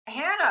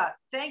Hannah,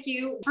 thank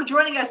you for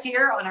joining us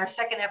here on our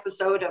second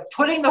episode of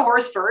Putting the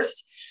Horse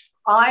First.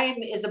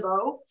 I'm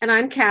Isabeau. And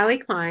I'm Callie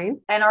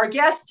Klein. And our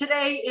guest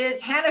today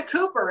is Hannah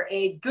Cooper,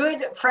 a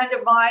good friend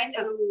of mine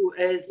who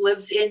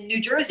lives in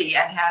New Jersey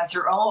and has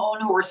her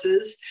own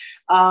horses.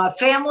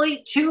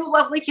 Family, 2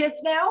 lovely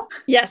kids now.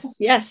 Yes.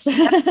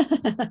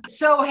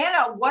 So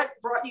Hannah, what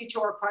brought you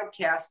to our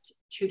podcast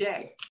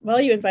today?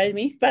 Well, you invited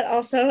me, but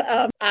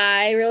also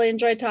I really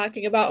enjoyed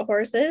talking about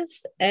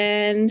horses,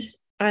 and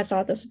I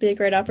thought this would be a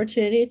great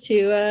opportunity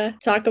to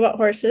talk about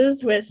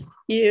horses with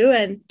you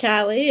and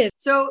Callie.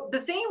 So the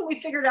theme we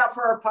figured out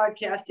for our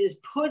podcast is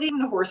putting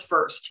the horse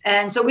first.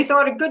 And so we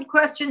thought a good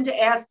question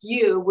to ask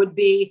you would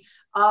be,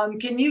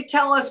 can you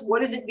tell us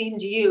what does it mean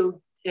to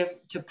you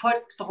to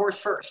put the horse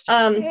first?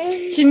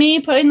 To me,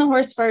 putting the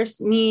horse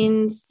first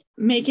means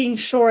making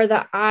sure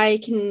that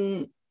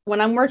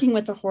when I'm working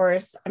with the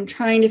horse, I'm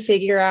trying to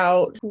figure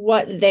out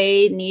what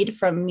they need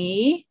from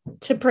me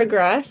to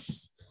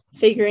progress,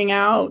 figuring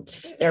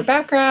out their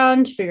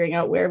background, figuring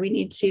out where we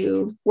need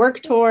to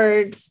work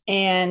towards,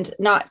 and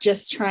not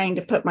just trying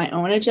to put my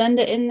own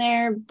agenda in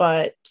there.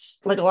 But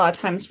like a lot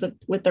of times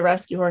with the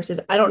rescue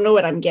horses, I don't know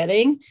what I'm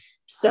getting.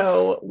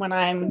 So when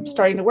I'm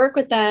starting to work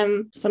with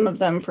them, some of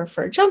them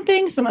prefer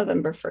jumping, some of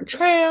them prefer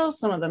trails,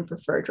 some of them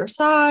prefer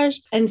dressage.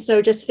 And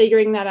so just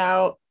figuring that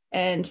out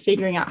and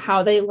figuring out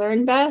how they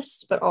learn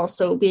best, but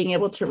also being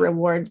able to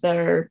reward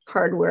their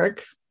hard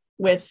work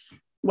with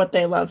what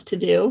they love to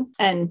do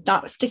and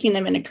not sticking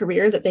them in a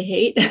career that they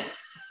hate.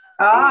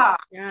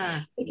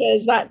 Yeah.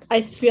 Because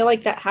I feel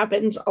like that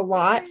happens a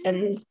lot,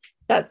 and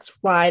that's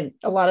why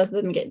a lot of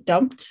them get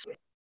dumped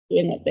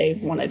in what they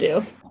want to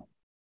do.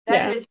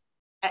 That is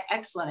an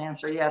excellent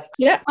answer. Yes.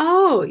 Yeah.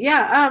 Oh,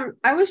 yeah.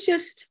 I was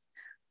just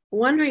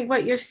wondering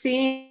what you're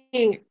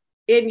seeing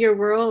in your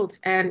world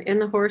and in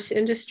the horse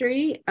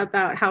industry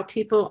about how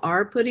people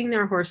are putting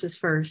their horses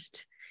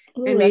first.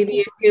 And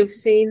maybe if you've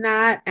seen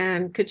that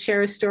and could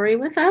share a story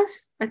with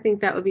us, I think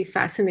that would be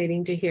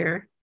fascinating to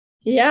hear.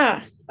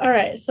 Yeah. All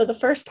right. So the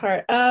first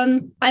part,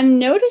 I'm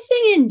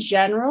noticing in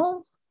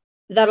general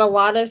that a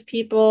lot of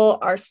people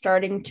are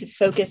starting to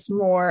focus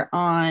more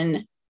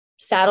on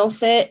saddle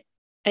fit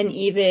and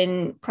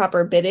even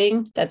proper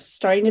bitting. That's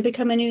starting to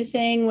become a new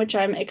thing, which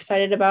I'm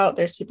excited about.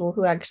 There's people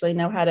who actually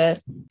know how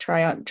to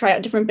try out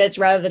different bits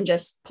rather than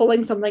just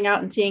pulling something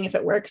out and seeing if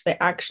it works. They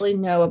actually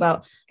know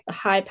about the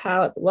high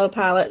palate, low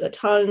palate, the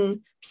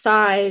tongue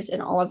size,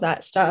 and all of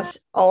that stuff.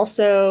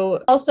 Also,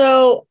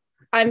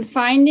 I'm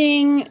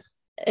finding,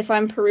 if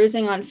I'm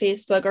perusing on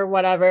Facebook or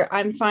whatever,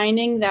 I'm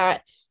finding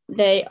that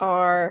they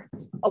are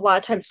a lot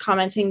of times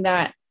commenting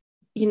that,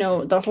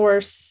 the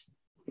horse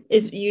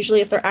is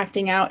usually, if they're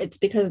acting out, it's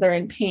because they're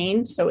in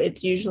pain. So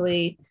it's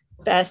usually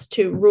best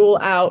to rule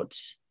out,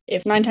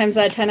 if 9 times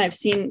out of 10 I've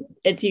seen,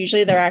 it's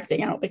usually they're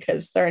acting out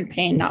because they're in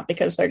pain, not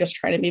because they're just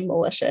trying to be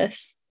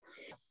malicious.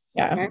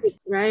 Yeah.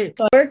 Right.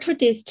 So I worked with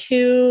these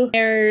 2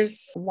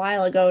 mares a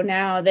while ago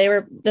now. They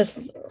were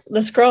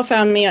this girl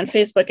found me on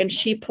Facebook, and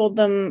she pulled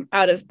them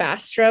out of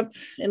Bastrop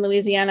in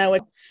Louisiana,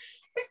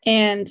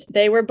 and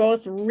they were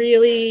both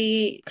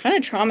really kind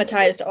of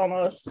traumatized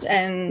almost.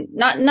 And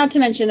not to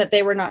mention that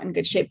they were not in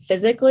good shape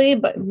physically,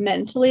 but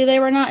mentally they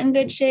were not in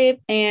good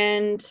shape.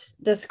 And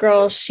this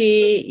girl,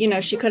 she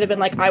could have been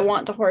like, I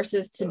want the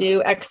horses to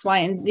do X, Y,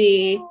 and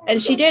Z. And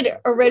she did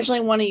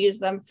originally want to use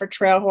them for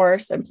trail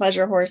horse and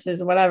pleasure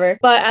horses, whatever.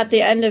 But at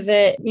the end of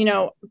it,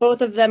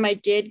 both of them I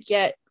did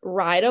get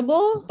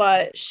rideable,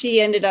 but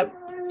she ended up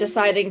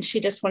deciding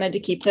she just wanted to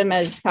keep them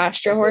as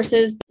pasture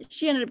horses.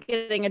 She ended up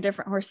getting a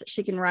different horse that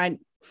she can ride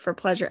for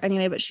pleasure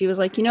anyway, but she was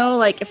like,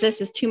 if this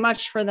is too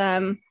much for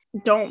them,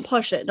 don't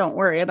push it, don't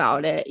worry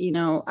about it.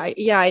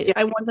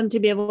 I want them to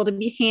be able to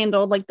be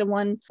handled. Like the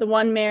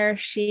one mare,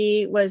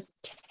 she was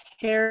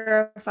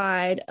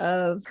terrified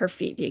of her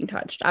feet being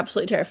touched,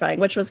 absolutely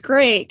terrifying, which was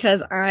great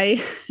because I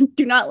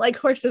do not like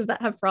horses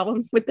that have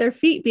problems with their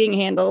feet being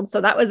handled. So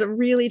that was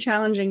really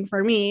challenging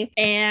for me,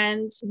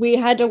 and we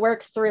had to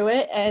work through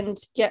it and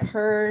get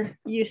her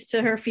used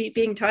to her feet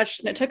being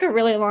touched, and it took a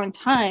really long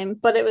time,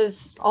 but it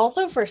was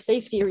also for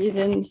safety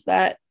reasons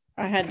that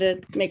I had to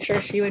make sure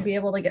she would be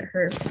able to get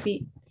her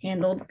feet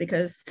handled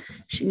because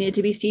she needed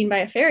to be seen by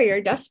a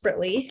farrier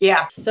desperately.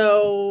 Yeah.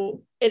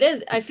 So it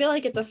is, I feel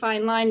like it's a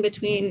fine line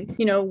between,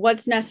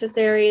 what's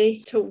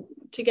necessary to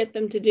get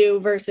them to do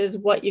versus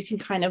what you can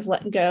kind of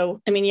let go.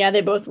 I mean, yeah,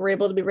 they both were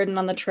able to be ridden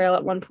on the trail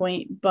at one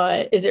point,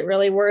 but is it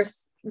really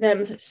worth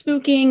them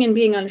spooking and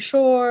being on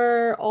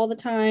shore all the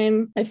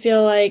time? I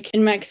feel like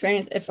in my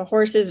experience, if a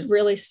horse is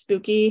really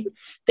spooky,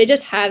 they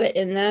just have it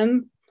in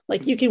them.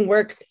 Like you can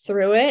work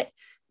through it.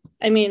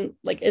 I mean,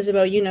 like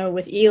Isabeau,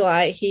 with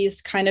Eli,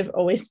 he's kind of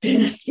always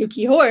been a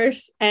spooky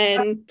horse.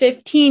 And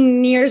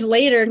 15 years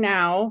later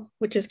now,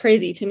 which is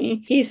crazy to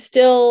me, he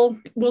still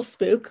will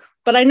spook.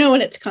 But I know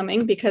when it's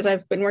coming because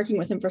I've been working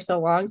with him for so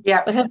long.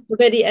 Yeah. But heaven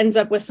forbid he ends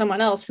up with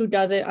someone else who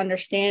doesn't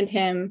understand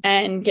him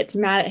and gets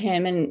mad at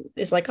him and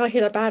is like, oh,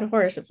 he's a bad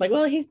horse. It's like,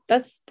 well,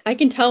 I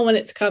can tell when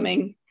it's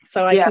coming.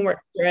 So I can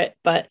work through it.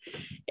 But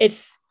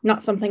it's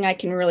not something I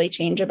can really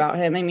change about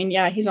him. I mean,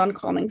 yeah, he's on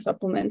calming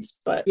supplements,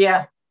 but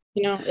yeah,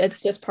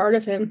 it's just part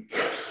of him,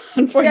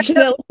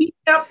 unfortunately.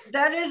 Yep,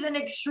 that is an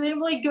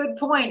extremely good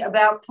point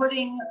about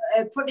putting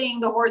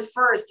the horse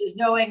first, is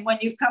knowing when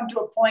you've come to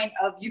a point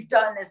of you've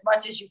done as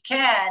much as you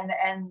can.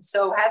 And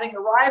so having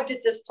arrived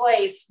at this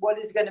place, what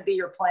is going to be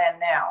your plan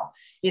now?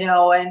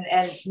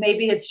 And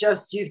maybe it's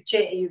just you've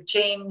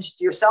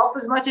changed yourself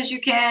as much as you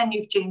can.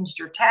 You've changed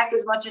your tack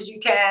as much as you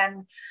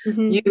can.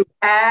 Mm-hmm. You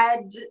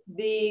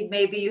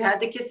maybe you had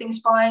the kissing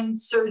spine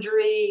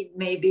surgery,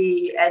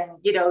 maybe, and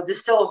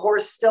the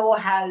horse still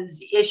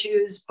has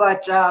issues,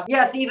 but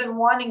yes, even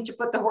wanting to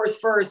put the horse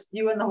first,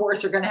 you and the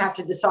horse are going to have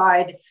to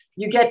decide.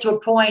 You get to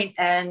a point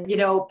and,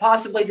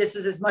 possibly this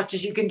is as much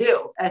as you can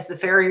do. As the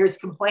farriers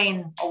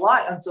complain a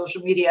lot on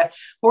social media,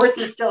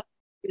 horses still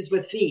is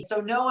with feet.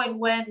 So knowing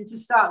when to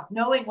stop,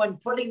 knowing when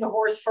putting the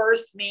horse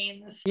first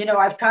means,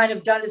 I've kind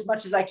of done as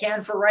much as I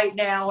can for right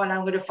now, and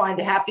I'm going to find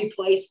a happy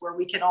place where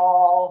we can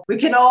all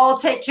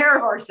take care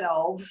of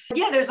ourselves.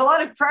 Yeah, there's a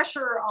lot of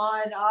pressure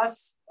on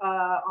us,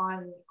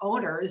 on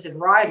owners and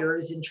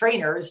riders and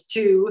trainers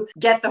to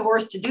get the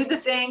horse to do the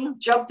thing,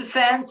 jump the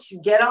fence,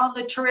 get on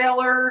the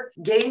trailer,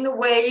 gain the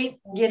weight.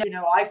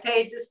 I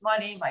paid this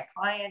money, my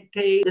client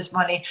paid this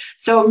money.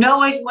 So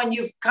knowing when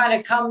you've kind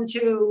of come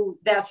to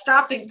that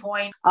stopping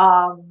point,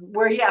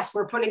 where yes,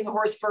 we're putting the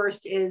horse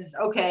first is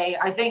okay.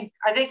 I think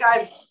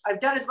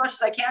I've done as much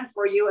as I can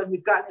for you, and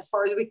we've gotten as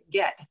far as we can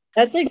get.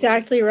 That's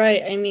exactly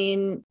right. I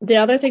mean, the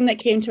other thing that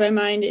came to my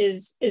mind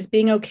is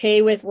being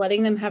okay with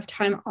letting them have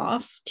time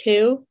off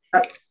too.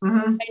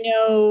 Mm-hmm. I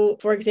know,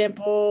 for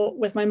example,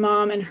 with my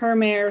mom and her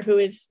mare, who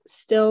is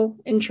still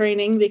in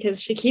training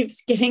because she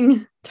keeps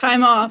getting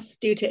time off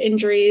due to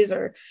injuries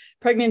or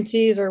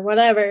pregnancies or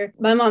whatever.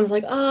 My mom's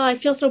like, oh, I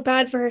feel so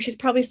bad for her. She's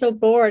probably so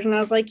bored. And I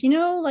was like,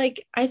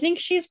 I think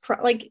she's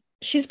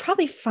she's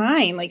probably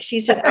fine. Like,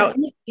 she's just out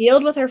in the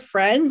field with her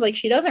friends. Like,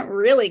 she doesn't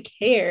really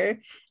care.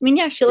 I mean,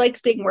 yeah, she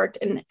likes being worked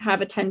and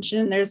have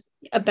attention. There's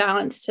a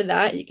balance to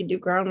that. You can do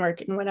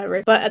groundwork and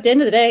whatever. But at the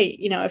end of the day,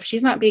 if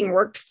she's not being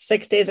worked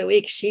 6 days a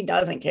week, she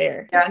doesn't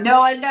care. Yeah,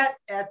 no, and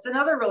that's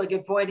another really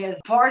good point, is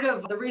part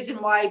of the reason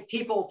why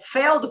people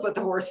fail to put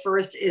the horse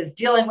first is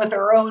dealing with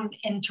their own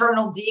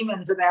internal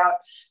demons about,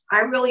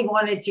 I really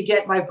wanted to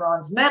get my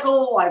bronze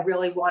medal. I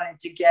really wanted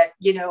to get,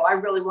 I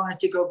really wanted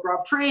to go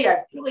Grand Prix.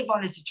 I really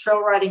wanted to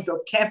trail riding, go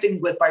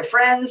camping with my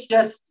friends.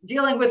 Just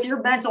dealing with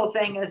your mental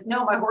thing is,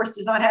 no, my horse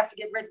does not have to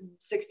get ridden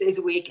 6 days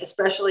a week,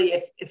 especially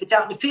if it's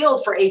out in the field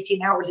for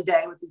 18 hours a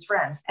day with his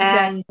friends.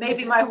 And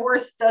maybe my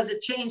horse does a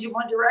change in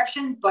one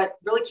direction, but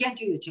really can't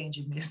do the change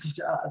in the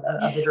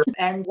other direction.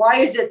 And why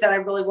is it that I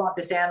really want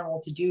this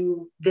animal to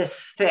do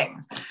this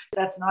thing?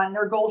 That's not in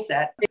their goal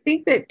set. I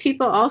think that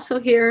people also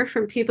hear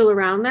from people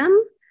around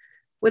them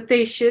what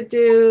they should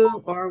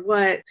do or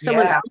what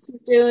someone else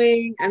is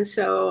doing. And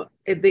so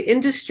the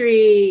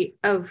industry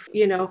of,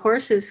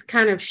 horses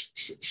kind of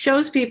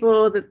shows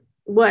people that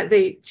what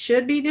they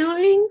should be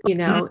doing,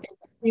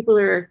 people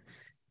are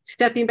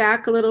stepping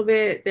back a little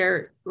bit.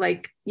 They're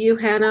like you,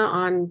 Hannah,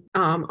 on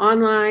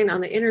online,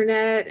 on the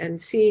internet, and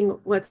seeing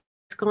what's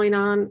going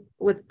on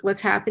with what's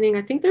happening.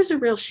 I think there's a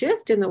real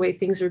shift in the way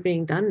things are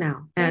being done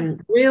now,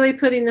 and really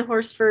putting the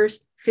horse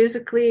first,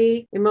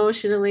 physically,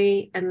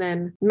 emotionally, and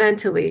then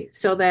mentally,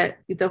 so that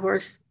the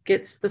horse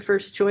gets the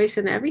first choice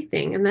in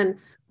everything. And then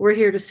we're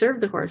here to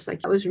serve the horse. Like,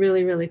 that was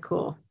really, really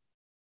cool.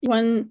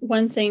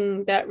 One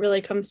thing that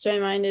really comes to my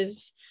mind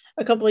is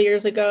a couple of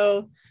years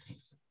ago,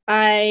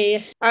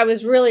 I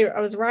was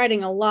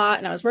riding a lot,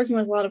 and I was working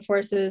with a lot of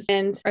horses,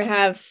 and I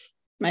have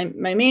my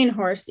main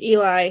horse,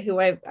 Eli, who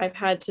I've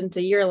had since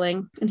a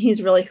yearling, and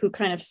he's really who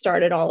kind of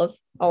started all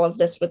of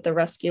this with the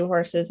rescue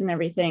horses and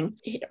everything.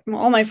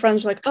 All my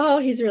friends were like, oh,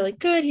 he's really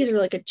good. He's a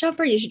really good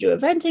jumper. You should do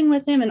eventing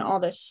with him and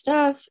all this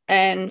stuff.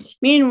 And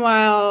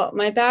meanwhile,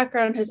 my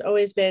background has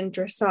always been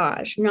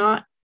dressage,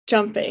 not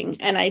jumping.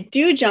 And I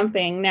do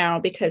jumping now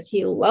because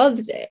he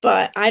loves it,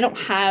 but I don't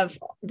have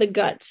the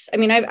guts. I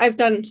mean, I've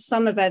done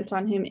some events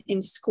on him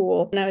in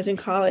school when I was in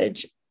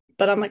college,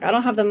 but I'm like, I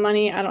don't have the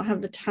money. I don't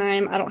have the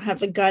time. I don't have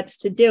the guts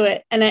to do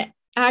it. And I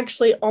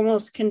actually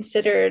almost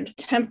considered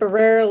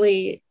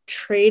temporarily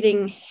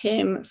trading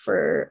him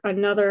for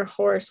another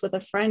horse with a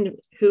friend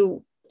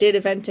who did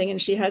eventing,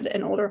 and she had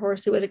an older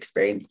horse who was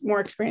more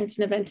experienced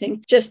in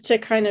eventing, just to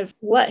kind of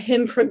let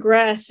him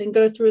progress and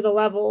go through the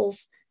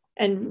levels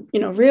and,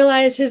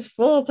 realize his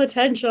full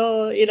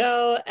potential,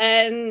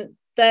 and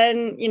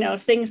then,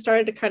 things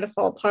started to kind of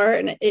fall apart,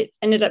 and it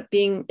ended up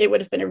it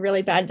would have been a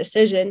really bad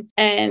decision.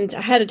 And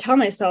I had to tell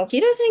myself,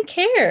 he doesn't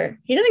care.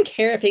 He doesn't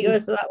care if he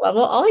goes to that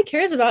level. All he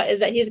cares about is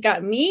that he's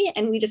got me,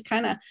 and we just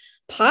kind of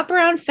pop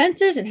around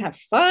fences and have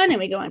fun, and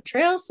we go on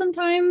trails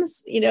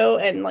sometimes,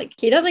 and like,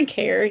 he doesn't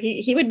care.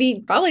 He would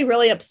be probably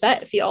really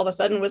upset if he all of a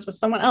sudden was with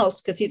someone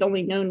else, because he's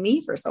only known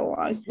me for so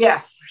long.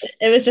 Yes.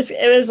 It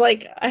was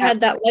like, I had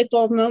that light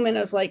bulb moment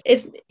of like,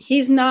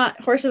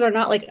 horses are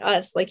not like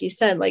us, like you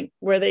said, like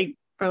where they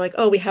are like,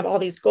 oh, we have all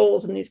these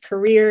goals and these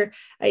career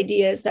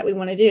ideas that we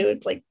want to do.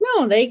 It's like,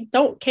 no, they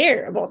don't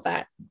care about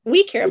that.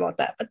 We care about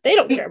that, but they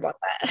don't care about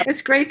that.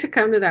 It's great to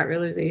come to that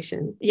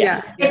realization.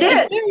 Yeah. It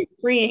is. It's very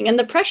freeing. And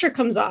the pressure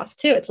comes off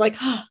too. It's like,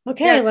 oh,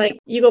 okay, like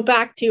you go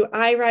back to,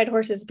 I ride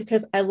horses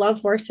because I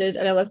love horses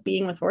and I love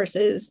being with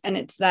horses. And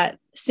it's that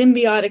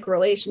symbiotic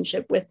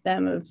relationship with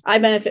them of I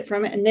benefit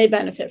from it and they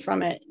benefit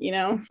from it, you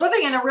know?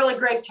 Living in a really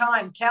great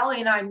time. Callie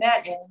and I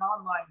met in an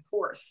online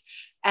course.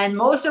 And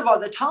most of all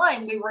the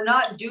time, we were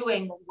not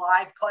doing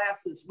live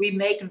classes. We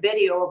make a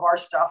video of our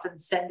stuff and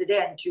send it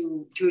in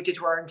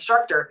to our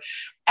instructor.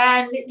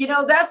 And, you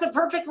know, that's a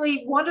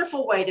perfectly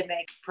wonderful way to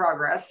make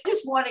progress. I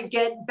just want to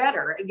get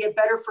better and get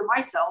better for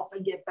myself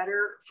and get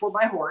better for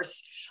my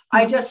horse.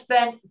 I just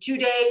spent 2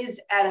 days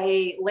at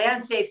a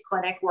land safe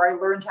clinic where I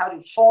learned how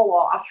to fall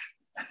off.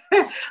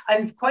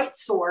 I'm quite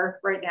sore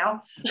right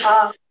now.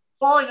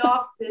 Falling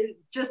off,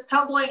 just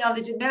tumbling on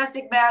the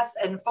gymnastic mats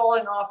and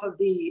falling off of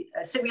the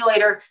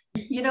simulator,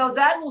 you know,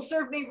 that will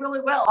serve me really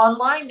well.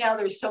 Online now,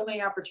 there's so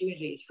many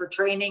opportunities for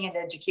training and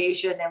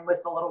education. And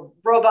with the little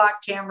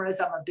robot cameras,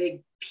 I'm a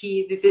big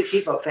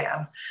Pivo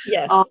fan.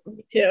 Yes,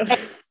 me too.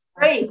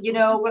 Great. You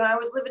know, when I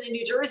was living in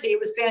New Jersey, it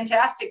was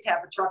fantastic to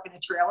have a truck and a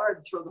trailer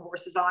and throw the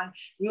horses on.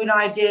 You and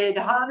I did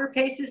 100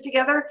 paces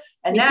together,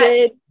 and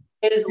that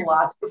is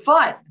lots of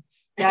fun.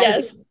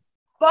 Yes.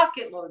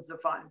 Bucket loads of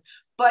fun.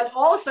 But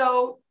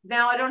also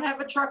now I don't have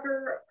a truck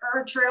or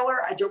a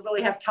trailer. I don't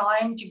really have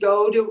time to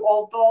go to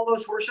all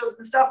those horse shows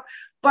and stuff,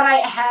 but I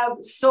have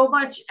so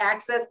much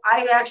access.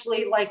 I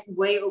actually like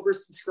way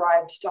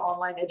oversubscribed to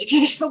online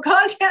educational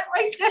content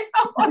right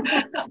now.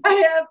 I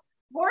have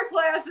more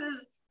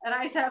classes and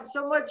I have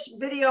so much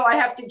video I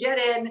have to get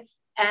in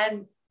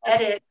and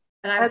edit.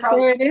 And that's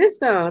where it is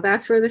though.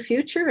 That's where the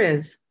future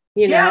is.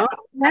 You know,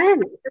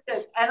 and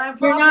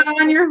you're not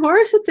on your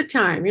horse at the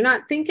time. You're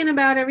not thinking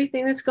about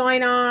everything that's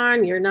going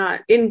on. You're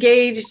not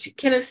engaged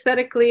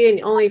kinesthetically,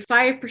 and only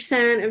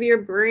 5% of your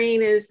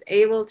brain is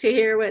able to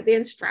hear what the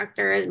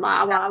instructor is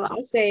blah blah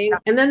blah saying.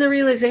 And then the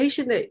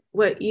realization that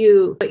what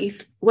you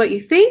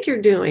think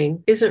you're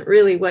doing isn't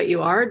really what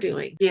you are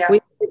doing. Yeah. When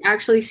you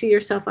actually see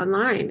yourself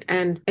online.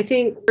 And I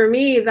think for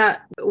me,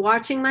 that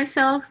watching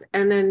myself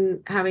and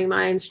then having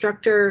my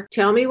instructor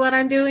tell me what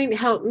I'm doing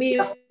helped me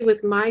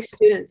with my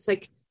students.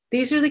 Like,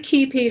 these are the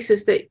key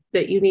pieces that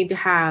you need to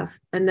have.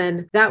 And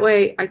then that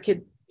way I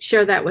could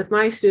share that with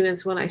my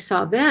students when I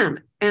saw them.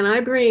 And I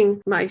bring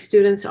my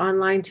students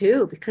online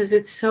too, because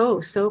it's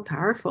so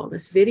powerful,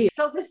 this video.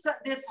 So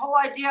this whole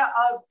idea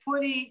of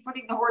putting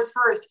the horse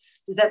first,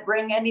 does that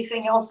bring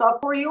anything else up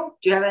for you?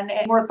 Do you have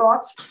any more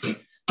thoughts?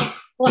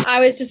 Well,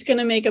 I was just going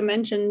to make a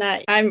mention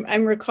that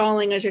I'm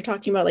recalling as you're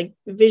talking about like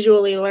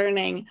visually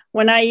learning,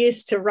 when I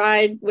used to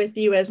ride with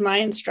you as my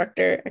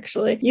instructor,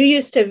 actually, you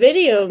used to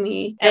video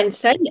me and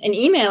send and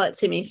email it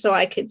to me so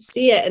I could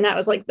see it. And that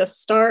was like the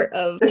start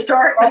of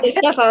all this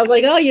stuff. I was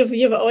like, oh,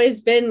 you've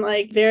always been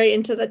like very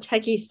into the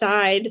techie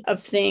side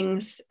of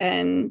things.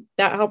 And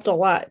that helped a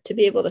lot to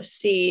be able to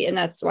see. And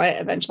that's why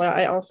eventually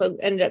I also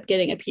ended up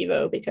getting a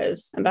Pivo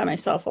because I'm by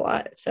myself a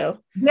lot. So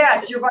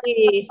yes, you're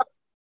right.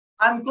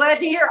 I'm glad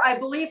to hear. I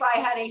believe I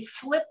had a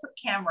flip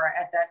camera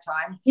at that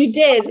time. You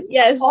did,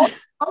 yes.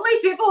 Only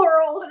people who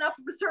are old enough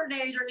of a certain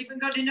age are even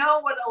going to know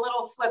what a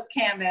little flip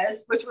cam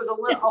is, which was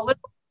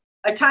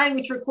a tiny,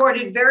 which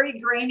recorded very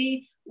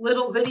grainy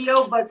little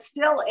video, but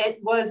still it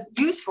was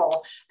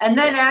useful. And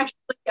then actually,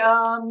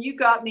 you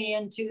got me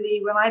into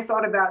when I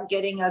thought about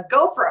getting a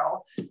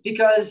GoPro,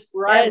 because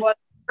I was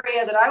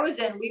area that I was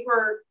in, we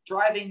were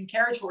driving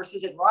carriage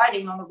horses and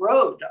riding on the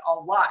road a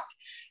lot.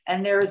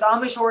 And there's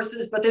Amish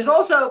horses, but there's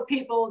also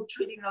people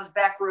treating those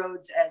back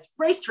roads as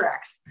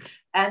racetracks.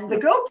 And the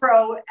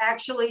GoPro,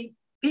 actually,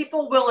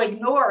 people will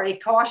ignore a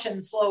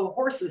caution slow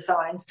horses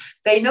signs.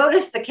 They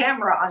notice the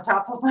camera on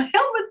top of my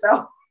helmet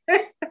though.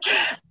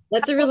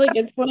 That's a really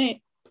good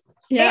point.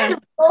 Yeah. And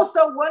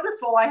also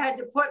wonderful. I had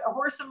to put a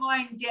horse of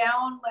mine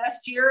down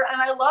last year,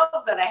 and I love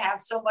that I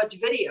have so much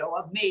video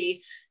of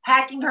me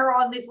hacking her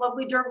on these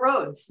lovely dirt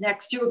roads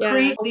next to a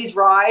creek, these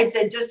rides,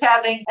 and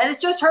it's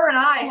just her and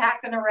I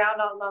hacking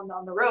around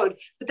on the road.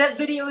 But that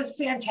video is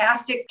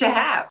fantastic to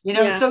have, you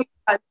know. So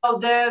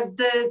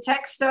the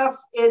tech stuff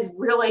is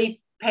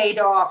really paid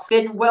off,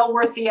 been well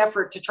worth the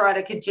effort to try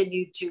to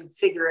continue to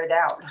figure it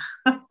out.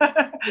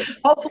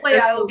 Hopefully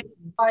I will get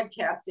the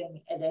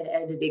podcasting and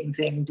editing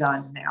thing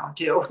done now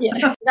too.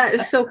 Yeah, that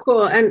is so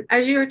cool. And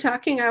as you were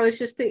talking, I was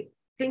just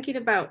thinking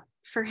about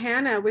for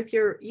Hannah with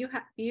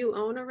you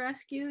own a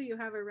rescue, you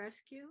have a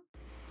rescue.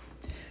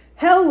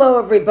 Hello,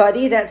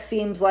 everybody. That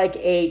seems like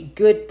a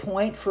good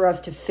point for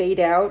us to fade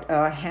out.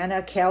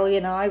 Hannah, Callie,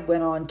 and I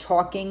went on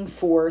talking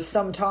for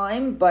some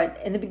time, but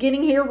in the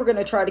beginning here, we're going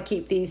to try to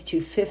keep these to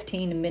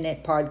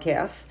 15-minute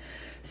podcasts.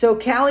 So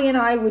Callie and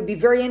I would be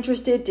very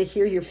interested to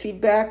hear your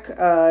feedback.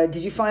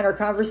 Did you find our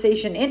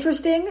conversation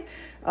interesting?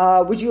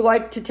 Would you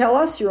like to tell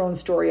us your own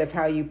story of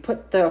how you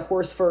put the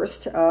horse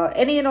first?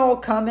 Any and all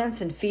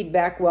comments and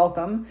feedback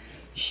welcome.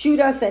 Shoot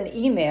us an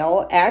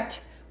email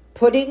at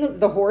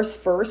puttingthehorse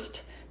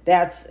first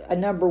That's a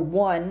number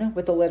 1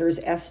 with the letters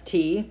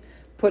ST,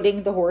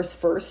 putting the horse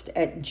first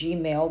at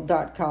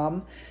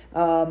gmail.com.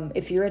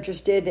 If you're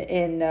interested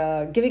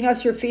in giving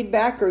us your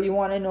feedback or you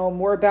want to know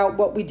more about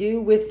what we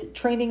do with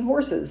training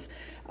horses.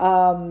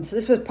 So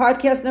this was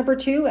podcast number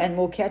 2, and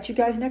we'll catch you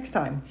guys next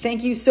time.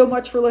 Thank you so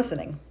much for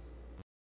listening.